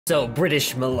So,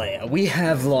 British Malaya, we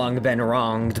have long been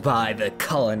wronged by the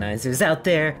colonizers out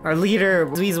there. Our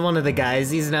leader, he's one of the guys.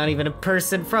 He's not even a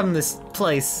person from this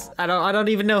place. I don't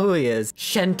even know who he is.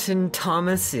 Shenton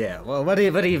Thomas? Yeah, well, what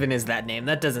even is that name?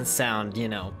 That doesn't sound, you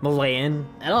know, Malayan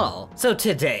at all. So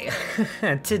today,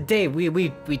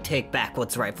 we take back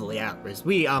what's rightfully ours.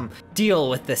 We, deal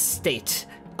with the state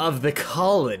of the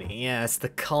colony. Yes, the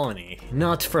colony.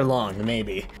 Not for long,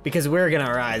 maybe. Because we're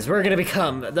gonna rise. We're gonna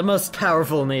become the most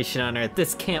powerful nation on Earth.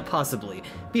 This can't possibly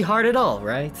be hard at all,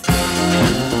 right?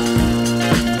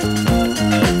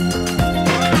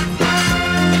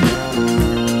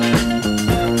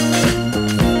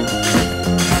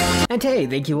 And hey,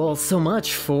 thank you all so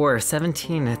much for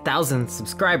 17,000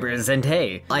 subscribers, and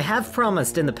hey, I have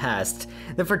promised in the past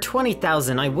that for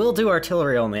 20,000 I will do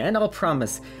artillery only, and I'll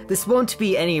promise this won't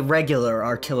be any regular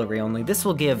artillery only. This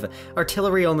will give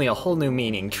artillery only a whole new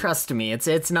meaning. Trust me,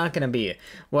 it's not gonna be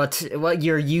what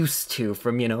you're used to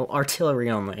from, you know, artillery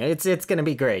only. It's gonna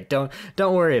be great. Don't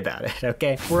worry about it,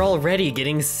 okay? We're already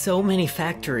getting so many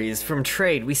factories from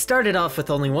trade. We started off with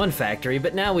only one factory,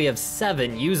 but now we have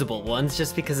 7 usable ones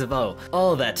just because of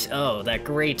that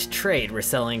great trade we're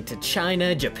selling to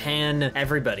China, Japan,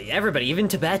 everybody, even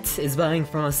Tibet is buying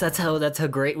from us. That's how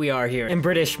great we are here in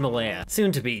British Malaya.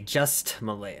 Soon to be just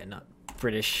Malaya, not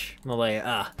British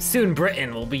Malaya. Soon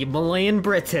Britain will be Malayan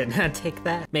Britain. Take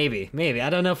that. Maybe.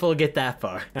 I don't know if we'll get that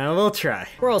far. We'll try.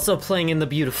 We're also playing in the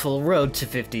beautiful Road to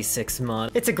 56 mod.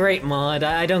 It's a great mod.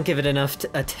 I don't give it enough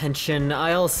attention.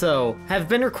 I also have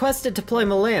been requested to play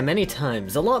Malaya many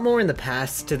times. A lot more in the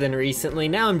past than recently.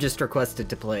 Now I'm just requested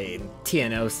to play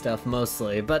TNO stuff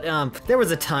mostly. But there was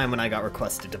a time when I got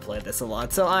requested to play this a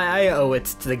lot. So I owe it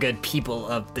to the good people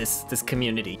of this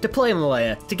community to play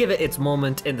Malaya, to give it its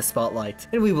moment in the spotlight.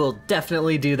 And we will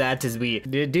definitely do that as we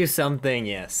do something,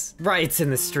 yes. Riots in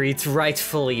the streets,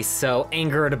 rightfully so,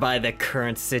 angered by the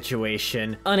current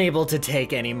situation, unable to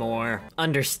take any more,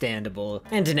 understandable.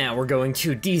 And now we're going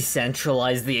to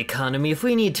decentralize the economy. If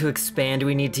we need to expand,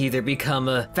 we need to either become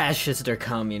a fascist or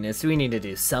communist. We need to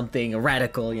do something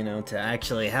radical, you know, to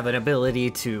actually have an ability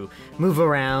to move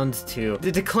around, to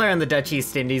declare on the Dutch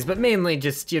East Indies, but mainly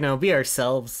just, you know, be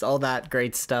ourselves, all that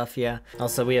great stuff, yeah.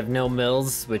 Also, we have no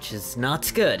mills, which is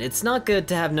not good. It's not good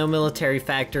to have no military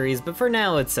factories, but for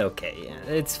now it's okay.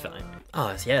 Yeah, it's fine.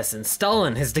 Oh yes, and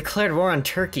Stalin has declared war on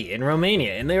Turkey and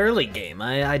Romania in the early game.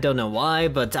 I don't know why,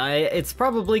 but it's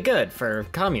probably good for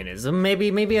communism.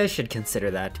 Maybe I should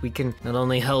consider that. We can not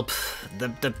only help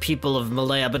the people of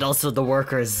Malaya, but also the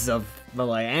workers of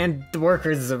Malaya and the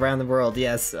workers around the world,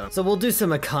 yes. So we'll do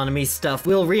some economy stuff.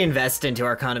 We'll reinvest into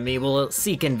our economy. We'll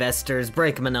seek investors,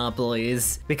 break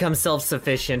monopolies, become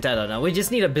self-sufficient. I don't know. We just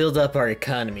need to build up our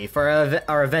economy for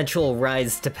our eventual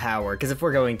rise to power. Because if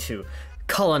we're going to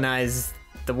colonize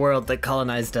the world that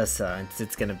colonized us,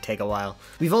 it's gonna take a while.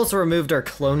 We've also removed our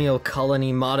colonial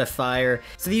colony modifier,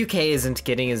 so the UK isn't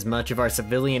getting as much of our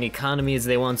civilian economy as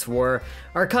they once were.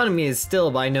 Our economy is still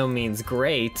by no means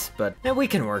great, but we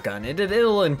can work on it.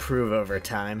 It'll improve over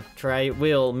time.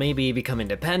 We'll maybe become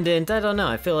independent. I don't know,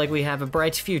 I feel like we have a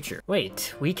bright future.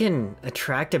 Wait, we can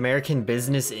attract American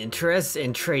business interests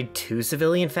and trade 2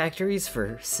 civilian factories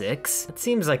for 6? That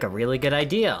seems like a really good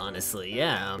idea, honestly,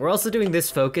 yeah. We're also doing this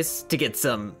focus to get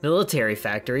some military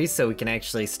factories so we can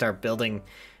actually start building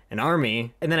an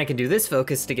army, and then I can do this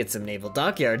focus to get some naval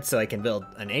dockyards so I can build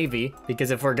a navy,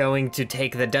 because if we're going to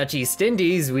take the Dutch East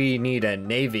Indies, we need a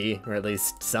navy, or at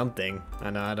least something. I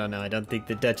don't know, I don't think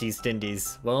the Dutch East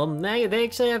Indies, well, they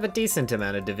actually have a decent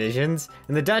amount of divisions,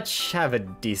 and the Dutch have a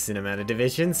decent amount of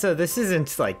divisions, so this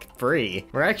isn't, like, free.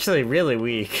 We're actually really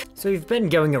weak. So we've been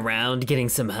going around, getting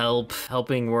some help,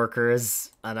 helping workers,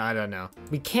 and I don't know.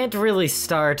 We can't really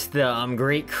start the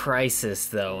Great Crisis,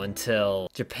 though, until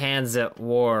Japan's at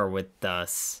war with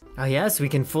us. Oh yes, we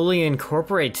can fully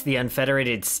incorporate the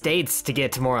Unfederated States to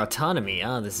get more autonomy.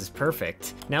 Oh, this is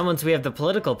perfect. Now once we have the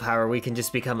political power, we can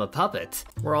just become a puppet.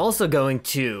 We're also going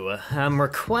to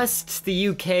request the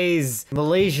UK's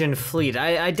Malaysian fleet.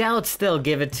 I doubt they'll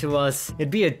give it to us.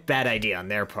 It'd be a bad idea on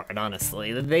their part,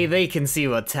 honestly. They can see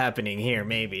what's happening here,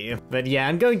 maybe. But yeah,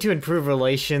 I'm going to improve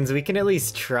relations. We can at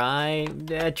least try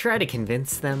to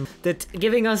convince them that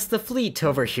giving us the fleet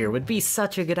over here would be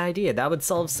such a good idea. That would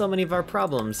solve so many of our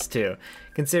problems too,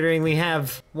 considering we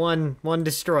have one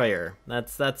destroyer.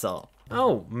 That's all.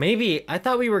 Oh, maybe I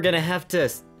thought we were gonna have to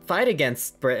fight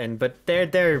against Britain, but they're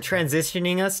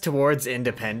transitioning us towards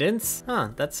independence?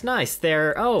 Huh, that's nice.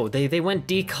 They went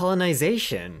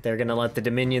decolonization. They're gonna let the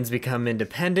Dominions become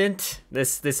independent.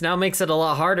 This now makes it a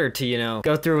lot harder to, you know,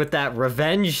 go through with that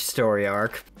revenge story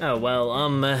arc. Oh, well,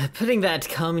 putting that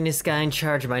communist guy in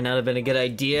charge might not have been a good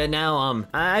idea now.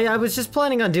 I was just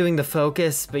planning on doing the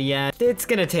focus, but yeah, it's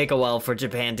gonna take a while for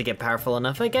Japan to get powerful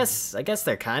enough. I guess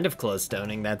they're kind of close to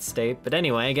owning that state, but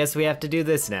anyway, I guess we have to do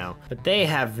this now. But they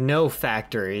have no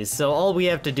factories, so all we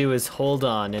have to do is hold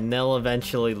on, and they'll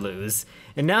eventually lose.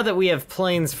 And now that we have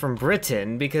planes from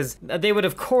Britain, because they would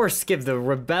of course give the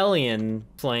rebellion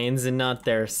planes and not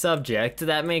their subject,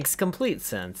 that makes complete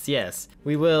sense, yes.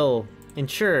 We will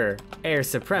ensure air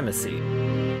supremacy.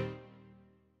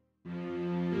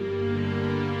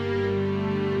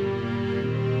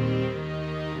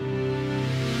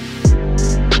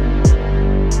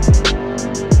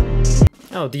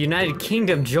 Oh, the United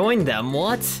Kingdom joined them,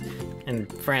 what?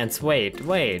 And France, wait.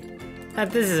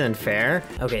 This isn't fair.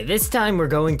 Okay, this time we're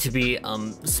going to be,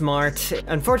 smart.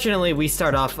 Unfortunately, we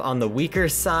start off on the weaker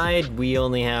side. We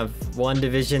only have 1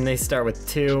 division, they start with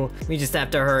 2. We just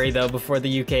have to hurry though before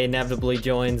the UK inevitably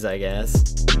joins, I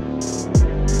guess.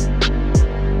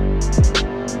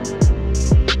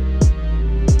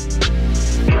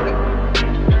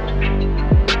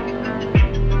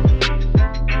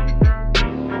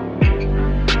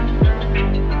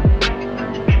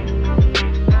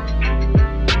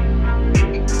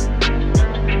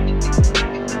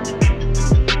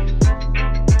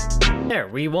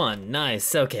 We won.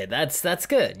 Nice. Okay, that's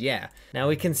good. Yeah. Now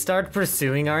we can start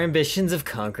pursuing our ambitions of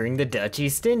conquering the Dutch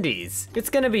East Indies. It's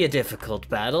gonna be a difficult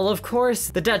battle, of course.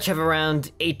 The Dutch have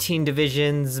around 18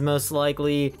 divisions, most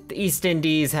likely. The East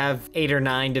Indies have 8 or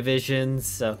 9 divisions.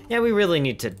 So yeah, we really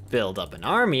need to build up an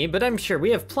army, but I'm sure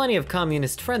we have plenty of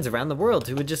communist friends around the world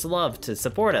who would just love to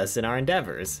support us in our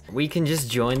endeavors. We can just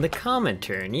join the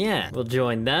Comintern, yeah. We'll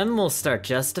join them, we'll start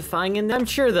justifying, and I'm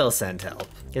sure they'll send help.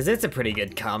 Because it's a pretty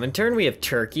good Comintern. We have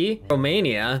Turkey,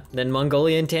 Romania, then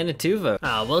Mongolia and Tanituva.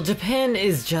 Ah, well, Japan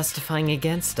is justifying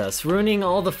against us, ruining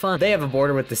all the fun. They have a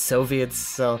border with the Soviets,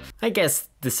 so I guess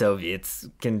the Soviets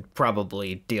can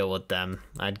probably deal with them,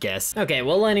 I'd guess. Okay,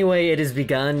 well anyway, it has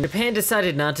begun. Japan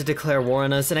decided not to declare war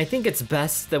on us, and I think it's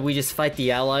best that we just fight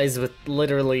the Allies with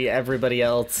literally everybody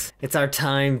else. It's our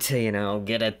time to, you know,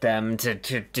 get at them,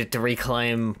 to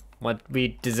reclaim what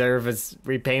we deserve as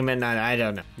repayment. I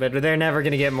don't know. But they're never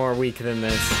gonna get more weak than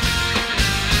this.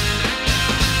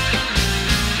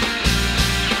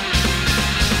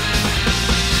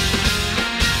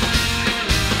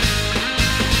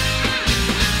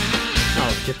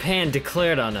 Oh, Japan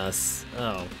declared on us.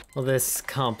 Oh, well this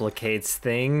complicates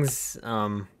things.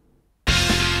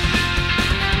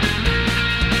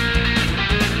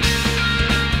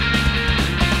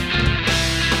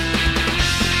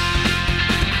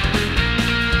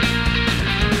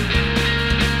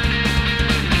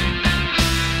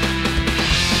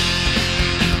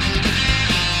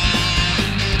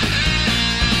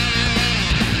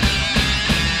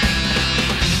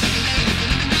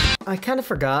 I kind of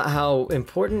forgot how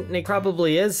important it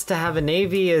probably is to have a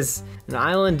navy as an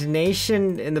island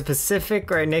nation in the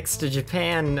Pacific right next to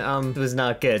Japan. It was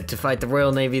not good to fight the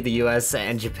Royal Navy, the US,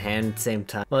 and Japan at the same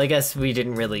time. Well, I guess we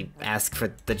didn't really ask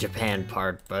for the Japan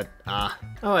part, but oh,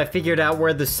 I figured out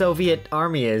where the Soviet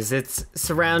army is. It's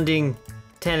surrounding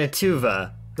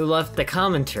Tanituva, who left the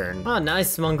Comintern. Oh,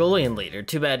 nice Mongolian leader.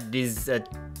 Too bad he's a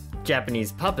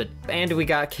Japanese puppet. And we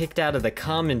got kicked out of the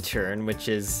Comintern, which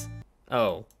is...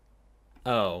 Oh.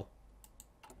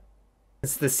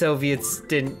 Since the Soviets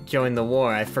didn't join the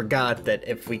war, I forgot that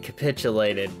if we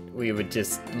capitulated, we would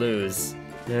just lose.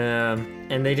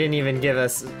 And they didn't even give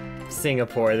us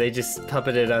Singapore, they just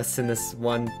puppeted us in this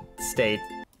one state.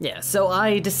 Yeah, so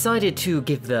I decided to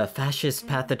give the fascist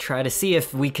path a try to see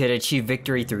if we could achieve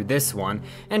victory through this one.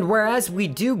 And whereas we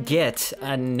do get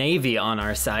a navy on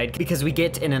our side, because we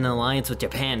get in an alliance with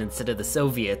Japan instead of the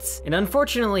Soviets, it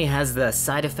unfortunately has the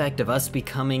side effect of us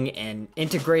becoming an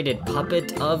integrated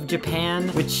puppet of Japan,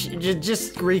 which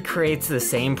just recreates the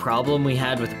same problem we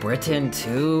had with Britain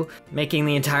too, making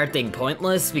the entire thing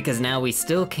pointless because now we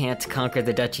still can't conquer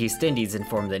the Dutch East Indies and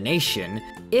form the nation.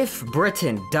 If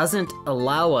Britain doesn't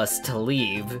allow us to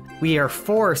leave, we are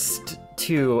forced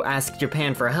to ask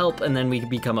Japan for help and then we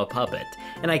become a puppet.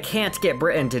 And I can't get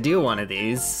Britain to do one of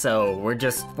these, so we're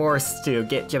just forced to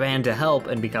get Japan to help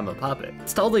and become a puppet.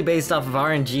 It's totally based off of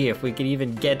RNG if we could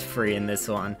even get free in this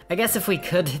one. I guess if we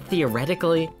could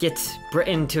theoretically get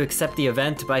Britain to accept the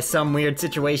event by some weird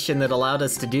situation that allowed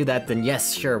us to do that, then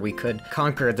yes, sure, we could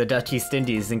conquer the Dutch East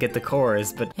Indies and get the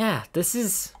cores. But yeah, this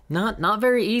is not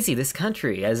very easy. This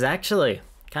country is actually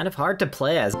kind of hard to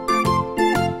play as.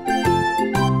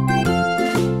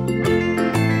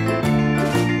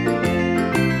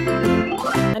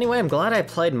 Anyway, I'm glad I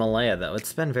played Malaya though.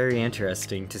 It's been very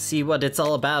interesting to see what it's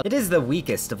all about. It is the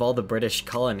weakest of all the British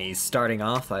colonies starting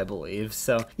off, I believe,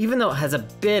 so even though it has a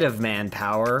bit of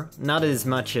manpower, not as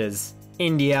much as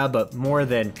India, but more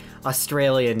than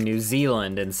Australia and New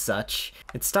Zealand and such.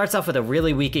 It starts off with a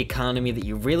really weak economy that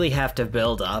you really have to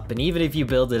build up, and even if you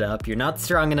build it up, you're not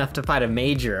strong enough to fight a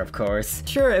major, of course.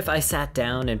 Sure, if I sat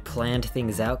down and planned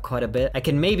things out quite a bit, I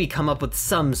can maybe come up with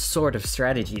some sort of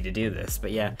strategy to do this,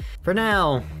 but yeah, for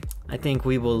now, I think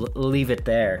we will leave it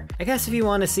there. I guess if you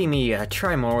want to see me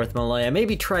try more with Malaya,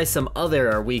 maybe try some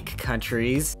other weak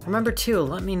countries, remember to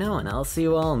let me know, and I'll see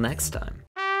you all next time.